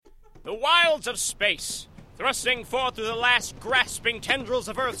The wilds of space. Thrusting forth through the last grasping tendrils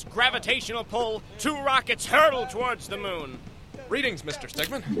of Earth's gravitational pull, 2 rockets hurtle towards the moon. Greetings, Mr.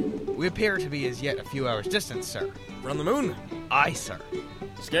 Stegman. We appear to be as yet a few hours distant, sir. From the moon? Aye, sir.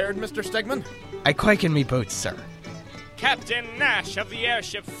 Scared, Mr. Stegman? I quake in me boots, sir. Captain Nash of the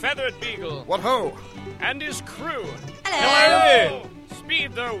airship Feathered Beagle. What ho? And his crew. Hello!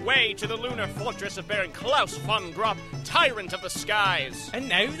 Speed their way to the lunar fortress of Baron Klaus von Gropp, tyrant of the skies. And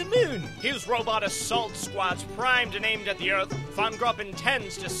now the moon. His robot assault squads primed and aimed at the Earth, von Gropp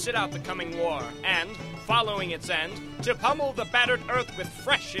intends to sit out the coming war and, following its end, to pummel the battered Earth with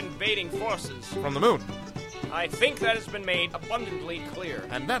fresh invading forces. From the moon. I think that has been made abundantly clear.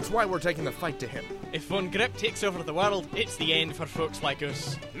 And that's why we're taking the fight to him. If Von Grip takes over the world, it's the end for folks like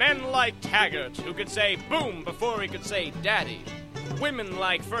us. Men like Taggart, who could say boom before he could say daddy. Women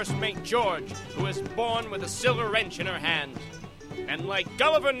like First Mate George, who was born with a silver wrench in her hand. And like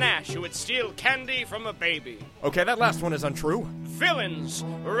Gulliver Nash, who would steal candy from a baby. Okay, that last one is untrue. Villains,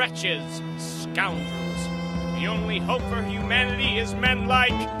 wretches, scoundrels. The only hope for humanity is men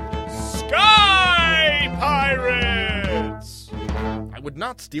like Sky Pirates! I would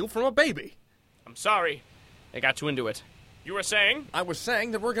not steal from a baby. I'm sorry. I got too into it. You were saying? I was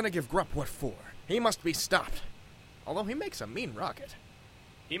saying that we're gonna give Grupp what for. He must be stopped. Although he makes a mean rocket.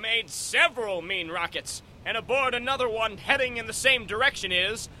 He made several mean rockets, and aboard another one heading in the same direction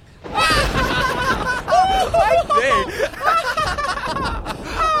is...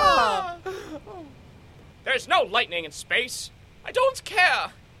 There's no lightning in space. I don't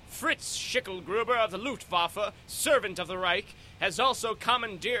care. Fritz Schickelgruber of the Luftwaffe, servant of the Reich, has also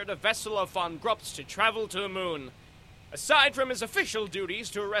commandeered a vessel of von Grupp's to travel to the moon. Aside from his official duties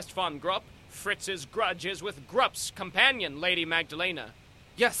to arrest von Grupp, Fritz's grudge is with Grupp's companion, Lady Magdalena.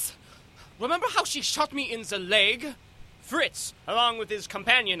 Yes, remember how she shot me in the leg? Fritz, along with his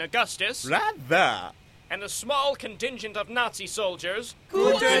companion Augustus, Rather. and a small contingent of Nazi soldiers,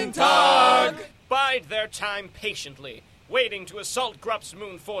 Guten Tag! bide their time patiently, waiting to assault Grupp's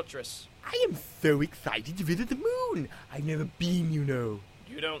moon fortress. I am so excited to visit the moon. I've never been, you know.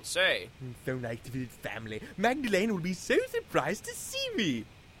 You don't say. So nice to visit family. Magdalena will be so surprised to see me.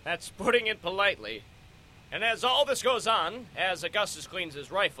 That's putting it politely. And as all this goes on, as Augustus cleans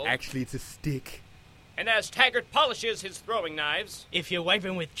his rifle, Actually, it's a stick. and as Taggart polishes his throwing knives, If you wipe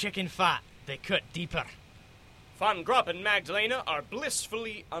 'em with chicken fat, they cut deeper. von Grupp and Magdalena are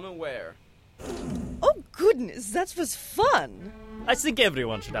blissfully unaware. Oh, goodness, that was fun. I think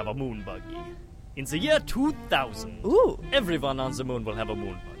everyone should have a moon buggy. In the year 2000, Ooh. everyone on the moon will have a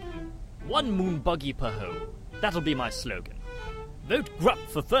moon buggy. 1 moon buggy per home. That'll be my slogan. Vote Grupp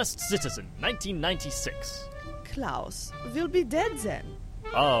for First Citizen, 1996. Klaus will be dead then.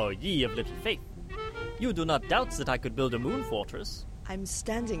 Oh, ye of little faith. You do not doubt that I could build a moon fortress. I'm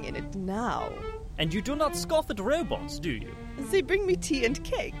standing in it now. And you do not scoff at robots, do you? They bring me tea and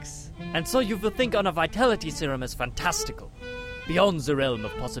cakes. And so you will think on a vitality serum as fantastical, beyond the realm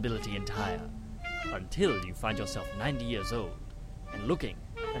of possibility entire, until you find yourself 90 years old, and looking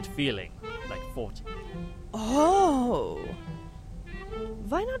and feeling like 40. Oh.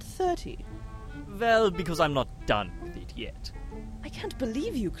 Why not 30? Well, because I'm not done with it yet. I can't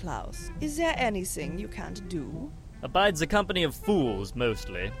believe you, Klaus. Is there anything you can't do? Abides the company of fools,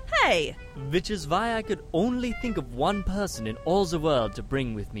 mostly. Hey! Which is why I could only think of one person in all the world to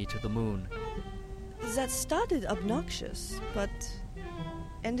bring with me to the moon. That started obnoxious, but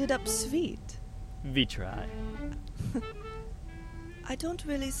ended up sweet. We try. I don't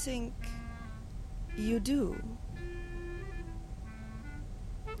really think you do.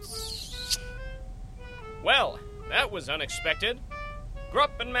 Well, that was unexpected.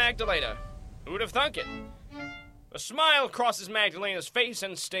 Grupp and Magdalena. Who'd have thunk it? A smile crosses Magdalena's face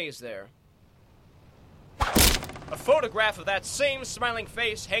and stays there. A photograph of that same smiling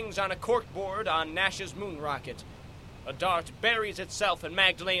face hangs on a corkboard on Nash's moon rocket. A dart buries itself in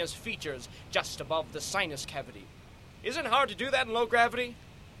Magdalena's features just above the sinus cavity. Isn't it hard to do that in low gravity?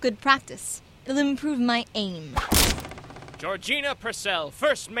 Good practice. It'll improve my aim. Georgina Purcell,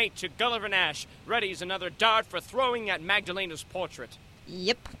 first mate to Gulliver Nash, readies another dart for throwing at Magdalena's portrait.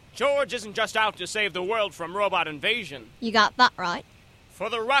 Yep, George isn't just out to save the world from robot invasion. you got that right. For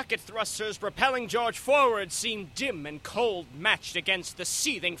the rocket thrusters propelling George forward seem dim and cold, matched against the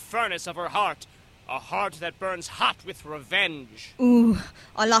seething furnace of her heart. A heart that burns hot with revenge. Ooh,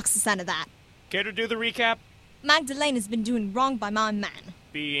 I likes the sound of that. Care to do the recap? Magdalena's been doing wrong by my man.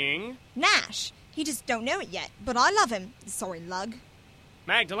 Being... Nash. He just don't know it yet, but I love him. Sorry, lug.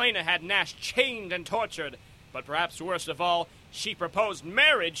 Magdalena had Nash chained and tortured, but perhaps worst of all, she proposed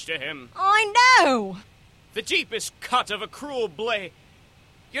marriage to him. I know! The deepest cut of a cruel blade.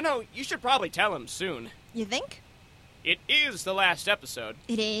 You know, you should probably tell him soon. You think? It is the last episode.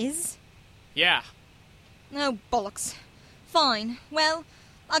 It is? Yeah. Oh, bollocks. Fine. Well,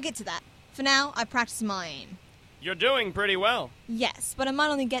 I'll get to that. For now, I practice my aim. You're doing pretty well. Yes, but I might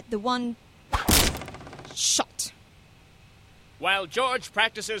only get the one shot. While George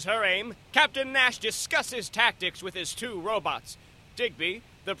practices her aim, Captain Nash discusses tactics with his two robots, Digby,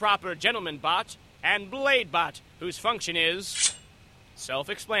 the proper gentleman bot, and Bladebot, whose function is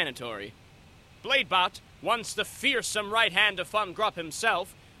self-explanatory. Bladebot, once the fearsome right hand of Von Grupp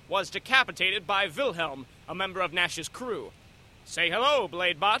himself, was decapitated by Wilhelm, a member of Nash's crew. Say hello,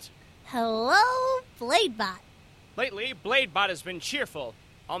 Bladebot. Hello, Bladebot. Lately, Bladebot has been cheerful,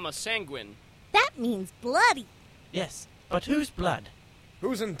 almost sanguine. That means bloody. Yes, but whose blood?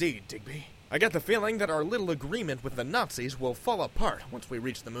 Who's indeed, Digby? I get the feeling that our little agreement with the Nazis will fall apart once we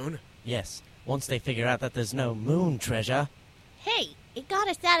reach the moon. Yes, once they figure out that there's no moon treasure. Hey, it got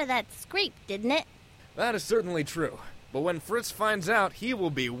us out of that scrape, didn't it? That is certainly true. But when Fritz finds out, he will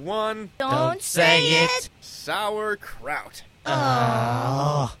be one... Don't say it! sauerkraut.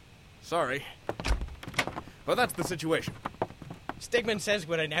 Oh. Sorry. But that's the situation. Stegman says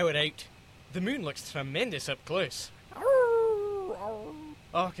we're an hour out. The moon looks tremendous up close.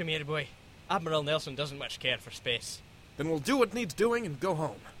 Oh, come here, boy. Admiral Nelson doesn't much care for space. Then we'll do what needs doing and go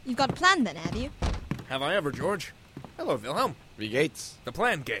home. You've got a plan then, have you? Have I ever, George? Hello, Wilhelm. Wie geht's? The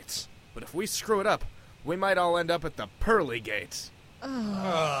plan gates. But if we screw it up, we might all end up at the pearly gates.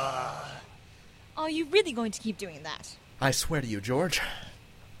 Are you really going to keep doing that? I swear to you, George,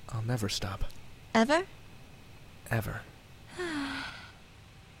 I'll never stop. Ever? Ever.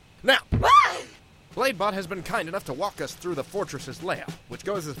 Now, Bladebot has been kind enough to walk us through the fortress's layout, which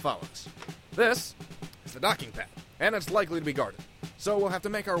goes as follows. This is the docking pad, and it's likely to be guarded. So we'll have to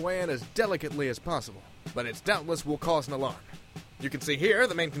make our way in as delicately as possible, but it doubtless will cause an alarm. You can see here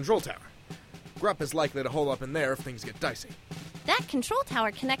the main control tower. Grupp is likely to hole up in there if things get dicey. That control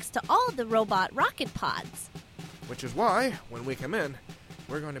tower connects to all of the robot rocket pods. Which is why, when we come in,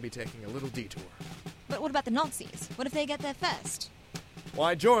 we're going to be taking a little detour. But what about the Nazis? What if they get there first?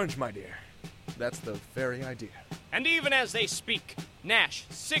 Why, George, my dear, that's the very idea. And even as they speak, Nash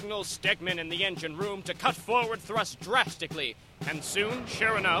signals Stegman in the engine room to cut forward thrust drastically. And soon,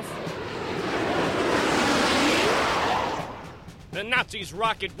 sure enough, the Nazis'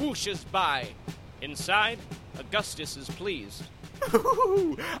 rocket whooshes by. Inside, Augustus is pleased.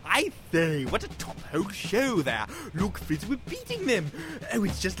 Oh, I say, what a top-hole show there. Look, Fritz, we're beating them. Oh,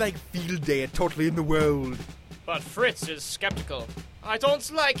 it's just like field day at Totally in the World. But Fritz is skeptical. I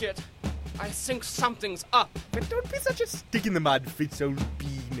don't like it. I think something's up. But don't be such a stick-in-the-mud, Fritz, old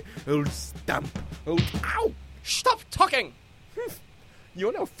bean, old stump, old... Ow! Stop talking!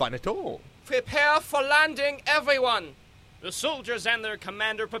 You're no fun at all. Prepare for landing, everyone! The soldiers and their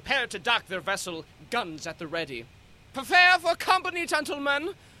commander prepare to dock their vessel, guns at the ready. Prepare for company,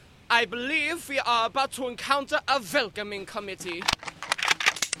 gentlemen. I believe we are about to encounter a welcoming committee.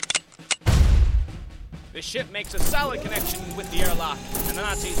 The ship makes a solid connection with the airlock, and the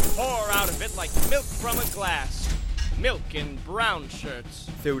Nazis pour out of it like milk from a glass. Milk in brown shirts.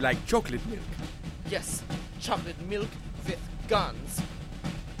 So like chocolate milk. Yes, chocolate milk with guns.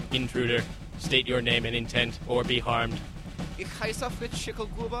 Intruder, state your name and intent, or be harmed. Ich heiße Fritz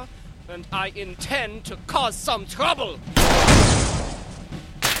Schickelgruber, and I intend to cause some trouble.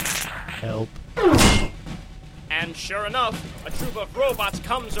 Help. And sure enough, a troop of robots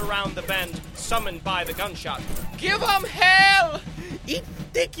comes around the bend, summoned by the gunshot. Give 'em hell! Eat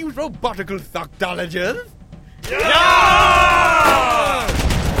stick, you robotical thoctologers! Yeah!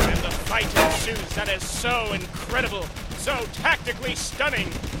 And the fight ensues that is so incredible, so tactically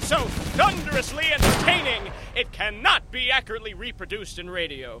stunning, so thunderously entertaining, it cannot be accurately reproduced in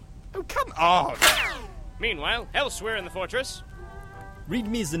radio. Oh, come on! Meanwhile, elsewhere in the fortress... Read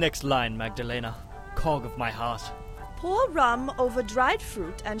me the next line, Magdalena. Cog of my heart. Pour rum over dried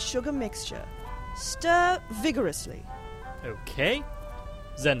fruit and sugar mixture. Stir vigorously. Okay.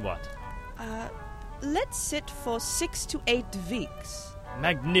 Then what? Let sit for 6 to 8 weeks.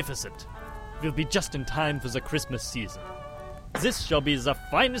 Magnificent. We'll be just in time for the Christmas season. This shall be the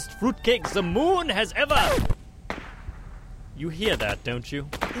finest fruitcake the moon has ever... You hear that, don't you?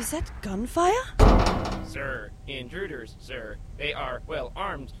 Is that gunfire? Sir, intruders, sir. They are well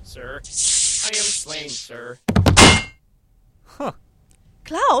armed, sir. I am slain, sir. Huh.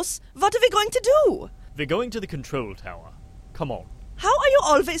 Klaus, what are we going to do? We're going to the control tower. Come on. How are you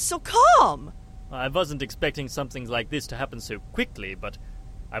always so calm? I wasn't expecting something like this to happen so quickly, but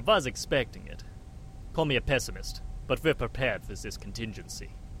I was expecting it. Call me a pessimist, but we're prepared for this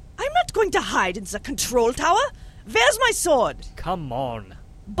contingency. I'm not going to hide in the control tower. Where's my sword? Come on.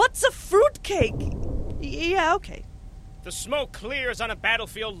 But's a fruitcake. Yeah, okay. The smoke clears on a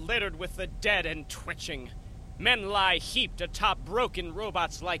battlefield littered with the dead and twitching. Men lie heaped atop broken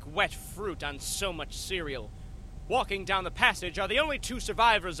robots like wet fruit on so much cereal. Walking down the passage are the only two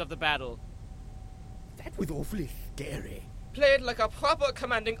survivors of the battle. That was awfully scary. Played like a proper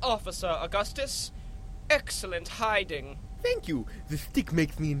commanding officer, Augustus. Excellent hiding. Thank you. The stick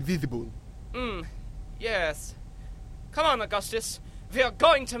makes me invisible. Yes. Come on, Augustus. We are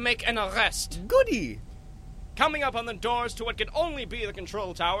going to make an arrest. Goody! Coming up on the doors to what can only be the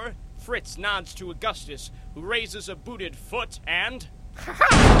control tower, Fritz nods to Augustus, who raises a booted foot and...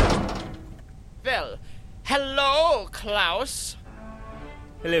 Well, hello, Klaus.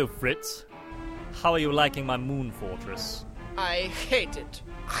 Hello, Fritz. How are you liking my moon fortress? I hate it.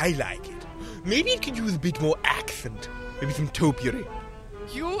 I like it. Maybe it could use a bit more accent. Maybe some topiary.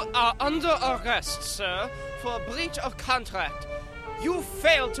 You are under arrest, sir, for a breach of contract. You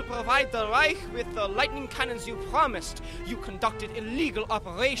failed to provide the Reich with the lightning cannons you promised. You conducted illegal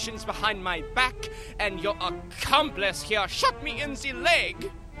operations behind my back, and your accomplice here shot me in the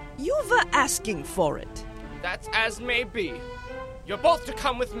leg. You were asking for it. That's as may be. You're both to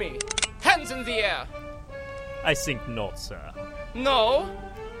come with me. Hands in the air. I think not, sir. No?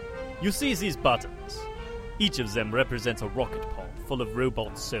 You see these buttons? Each of them represents a rocket pod full of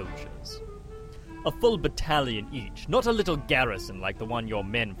robot soldiers. A full battalion each, not a little garrison like the one your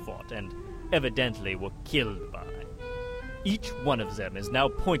men fought and evidently were killed by. Each one of them is now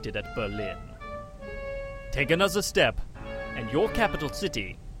pointed at Berlin. Take another step, and your capital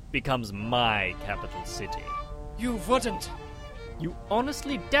city becomes my capital city. You wouldn't. You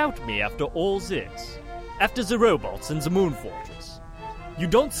honestly doubt me after all this? After the robots and the moon fortress? You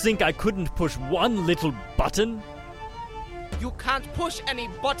don't think I couldn't push one little button? You can't push any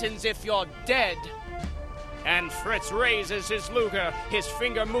buttons if you're dead. And Fritz raises his Luger, his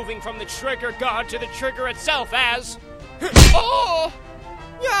finger moving from the trigger guard to the trigger itself as... Oh!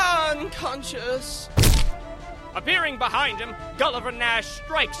 You're unconscious. Appearing behind him, Gulliver Nash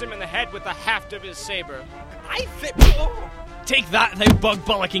strikes him in the head with the haft of his saber. I think... Take that, thou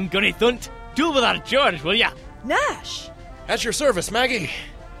bug-bollocking gunny thunt. Duel with that George, will ya? Nash! At your service, Maggie.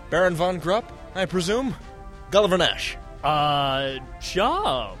 Baron von Grupp, I presume? Gulliver Nash.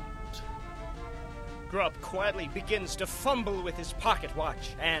 Charmed. Grupp quietly begins to fumble with his pocket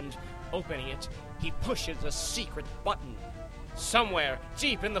watch, and, opening it, he pushes a secret button. Somewhere,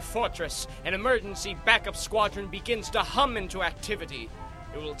 deep in the fortress, an emergency backup squadron begins to hum into activity.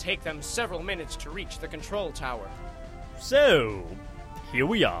 It will take them several minutes to reach the control tower. So, here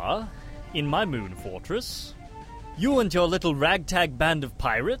we are, in my moon fortress. You and your little ragtag band of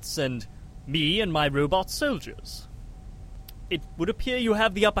pirates, and me and my robot soldiers. It would appear you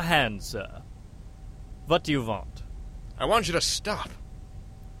have the upper hand, sir. What do you want? I want you to stop.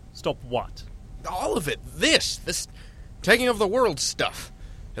 Stop what? All of it. This taking over the world stuff.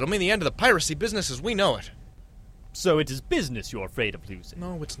 It'll mean the end of the piracy business as we know it. So it is business you're afraid of losing?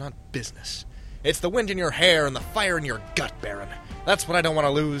 No, it's not business. It's the wind in your hair and the fire in your gut, Baron. That's what I don't want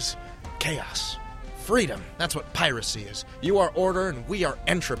to lose. Chaos. Freedom. That's what piracy is. You are order and we are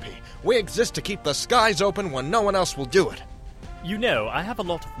entropy. We exist to keep the skies open when no one else will do it. You know, I have a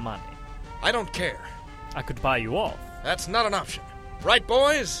lot of money. I don't care. I could buy you off. That's not an option. Right,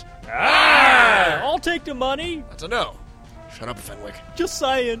 boys? I'll take the money. That's a no. Shut up, Fenwick. Just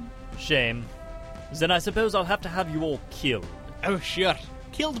saying. Shame. Then I suppose I'll have to have you all killed. Oh, sure.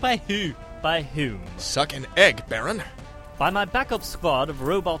 Killed by who? By whom? Suck an egg, Baron. By my backup squad of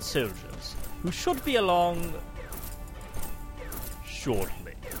robot soldiers, who should be along...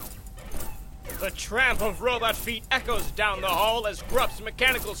 shortly. The tramp of robot feet echoes down the hall as Grupp's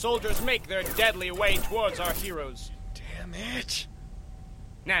mechanical soldiers make their deadly way towards our heroes. Damn it.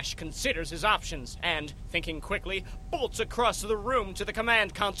 Nash considers his options and, thinking quickly, bolts across the room to the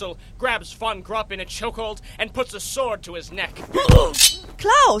command console, grabs Von Grupp in a chokehold, and puts a sword to his neck.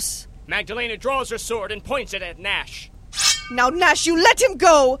 Klaus! Magdalena draws her sword and points it at Nash. Now, Nash, you let him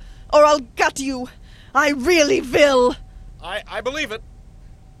go, or I'll gut you. I really will. I believe it.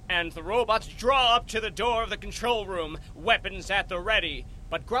 And the robots draw up to the door of the control room, weapons at the ready.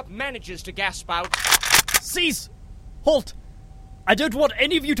 But Grupp manages to gasp out, Cease! Halt! I don't want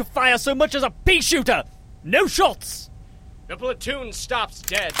any of you to fire so much as a pea shooter! No shots! The platoon stops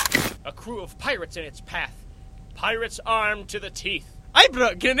dead, a crew of pirates in its path. Pirates armed to the teeth. I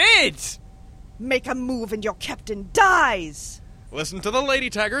brought grenades! Make a move and your captain dies. Listen to the lady,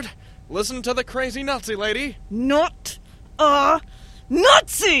 Taggart. Listen to the crazy Nazi lady. Not a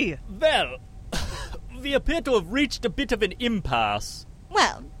Nazi! Well, we appear to have reached a bit of an impasse.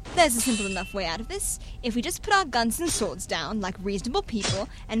 Well, There's a simple enough way out of this. If we just put our guns and swords down like reasonable people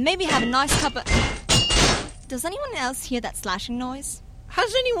and maybe have a nice cup of... Does anyone else hear that slashing noise?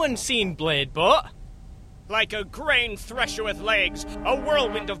 Has anyone seen Bladebot? Like a grain thresher with legs, a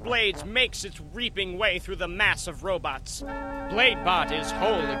whirlwind of blades makes its reaping way through the mass of robots. Bladebot is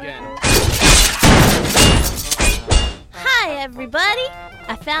whole again. Hi, everybody.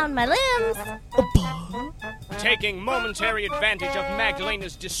 I found my limbs. Taking momentary advantage of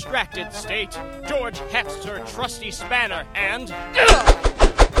Magdalena's distracted state, George hefts her trusty spanner and...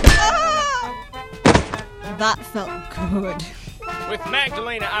 That felt good. With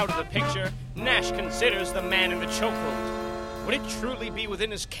Magdalena out of the picture, Nash considers the man in the chokehold. Would it truly be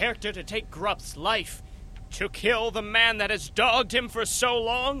within his character to take Grupp's life? To kill the man that has dogged him for so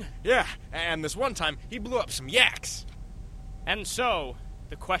long? Yeah, and this one time, he blew up some yaks. And so,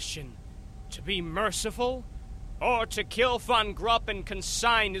 the question, to be merciful? Or to kill Von Grupp and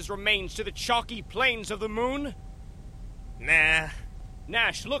consign his remains to the chalky plains of the moon? Nah.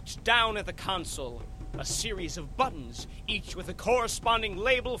 Nash looked down at the console. A series of buttons, each with a corresponding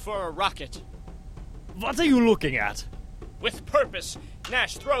label for a rocket. What are you looking at? With purpose,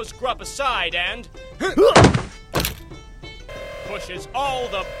 Nash throws Grupp aside and... pushes all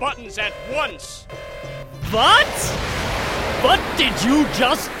the buttons at once. What? What did you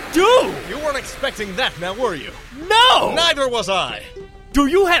just do? You weren't expecting that now, were you? No! Neither was I. Do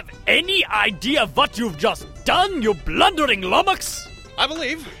you have any idea what you've just done, you blundering lummox? I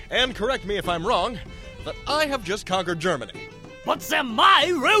believe, and correct me if I'm wrong, that I have just conquered Germany. But they're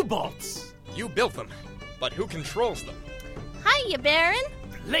my robots! You built them, but who controls them? Hiya, Baron.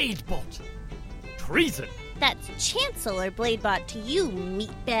 Bladebot. Treason. That's Chancellor Bladebot to you,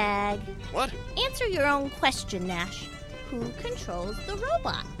 meatbag. What? Answer your own question, Nash. Who controls the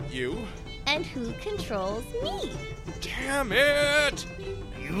robot? You? And who controls me? Damn it!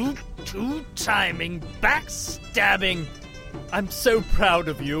 You two-timing, backstabbing. I'm so proud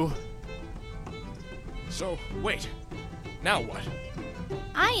of you. So, wait. Now what?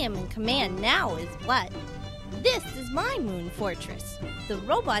 I am in command now is what? This is my moon fortress. The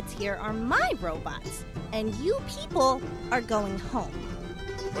robots here are my robots. And you people are going home.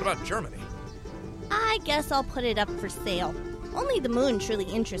 What about Germany? I guess I'll put it up for sale. Only the moon truly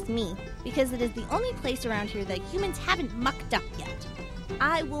interests me, because it is the only place around here that humans haven't mucked up yet.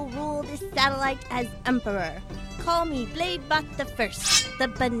 I will rule this satellite as emperor. Call me Bladebot the First, the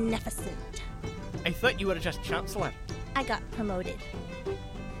Beneficent. I thought you were just Chancellor. I got promoted.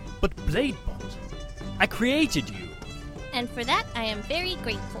 But Bladebot, I created you. And for that, I am very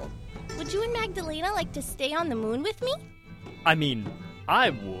grateful. Would you and Magdalena like to stay on the moon with me? I mean, I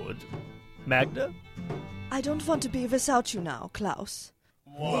would. Magda? I don't want to be without you now, Klaus.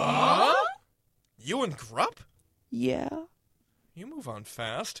 What? You and Grupp? Yeah. You move on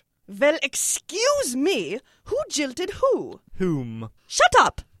fast. Well, excuse me. Who jilted who? Whom? Shut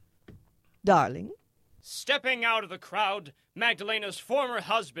up! Darling. Stepping out of the crowd, Magdalena's former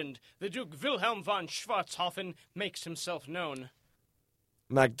husband, the Duke Wilhelm von Schwarzhofen, makes himself known.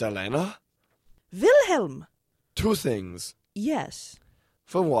 Magdalena? Wilhelm. 2 things. Yes.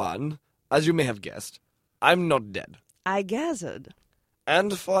 For one, as you may have guessed, I'm not dead. I gathered.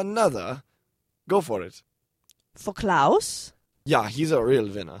 And for another, go for it. For Klaus? Yeah, he's a real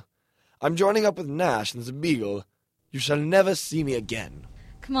winner. I'm joining up with Nash and the Beagle. You shall never see me again.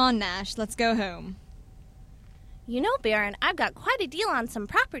 Come on, Nash, let's go home. You know, Baron, I've got quite a deal on some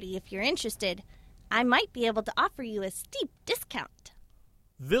property if you're interested. I might be able to offer you a steep discount.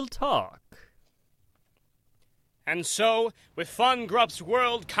 We'll talk. And so, with Von Grupp's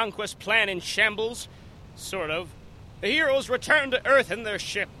world conquest plan in shambles, sort of, the heroes return to Earth in their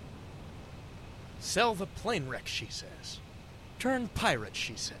ship. Sell the plane wreck, she says. Turn pirate,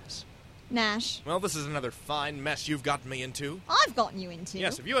 she says. Nash. Well, this is another fine mess you've gotten me into. I've gotten you into.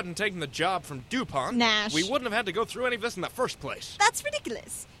 Yes, if you hadn't taken the job from DuPont, Nash. we wouldn't have had to go through any of this in the first place. That's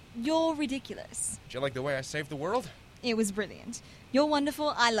ridiculous. You're ridiculous. Did you like the way I saved the world? It was brilliant. You're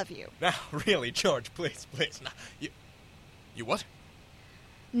wonderful. I love you. Now, really, George, please. Now, you what?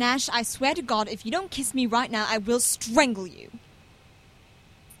 Nash, I swear to God, if you don't kiss me right now, I will strangle you.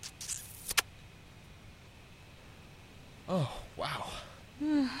 Oh, wow.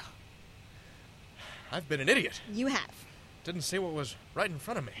 I've been an idiot. You have. Didn't see what was right in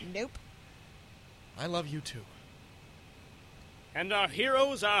front of me. Nope. I love you too. And our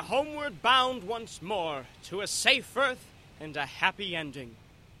heroes are homeward bound once more to a safe Earth and a happy ending.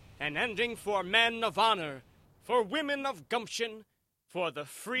 An ending for men of honor, for women of gumption, for the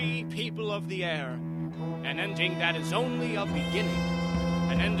free people of the air. An ending that is only a beginning.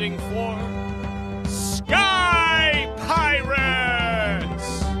 An ending for Sky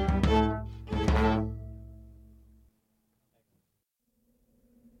Pirates!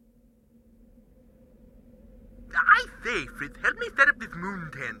 Say, Fritz, help me set up this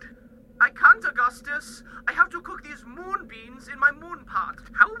moon tent. I can't, Augustus. I have to cook these moonbeams in my moon pot.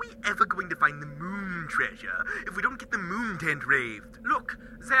 How are we ever going to find the moon treasure if we don't get the moon tent raised? Look,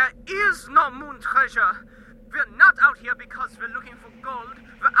 there is no moon treasure. We're not out here because we're looking for gold.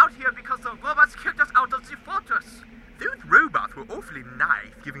 We're out here because the robots kicked us out of the fortress. Those robots were awfully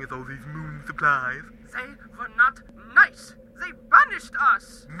nice giving us all these moon supplies. They were not nice. They banished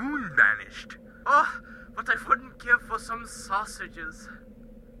us. Moon vanished. Oh, what I wouldn't give for some sausages.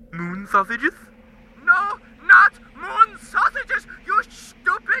 Moon sausages? No, not moon sausages, you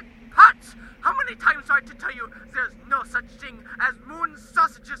stupid putz! How many times do I have to tell you there's no such thing as moon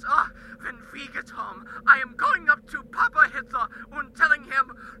sausages? When we get home, I am going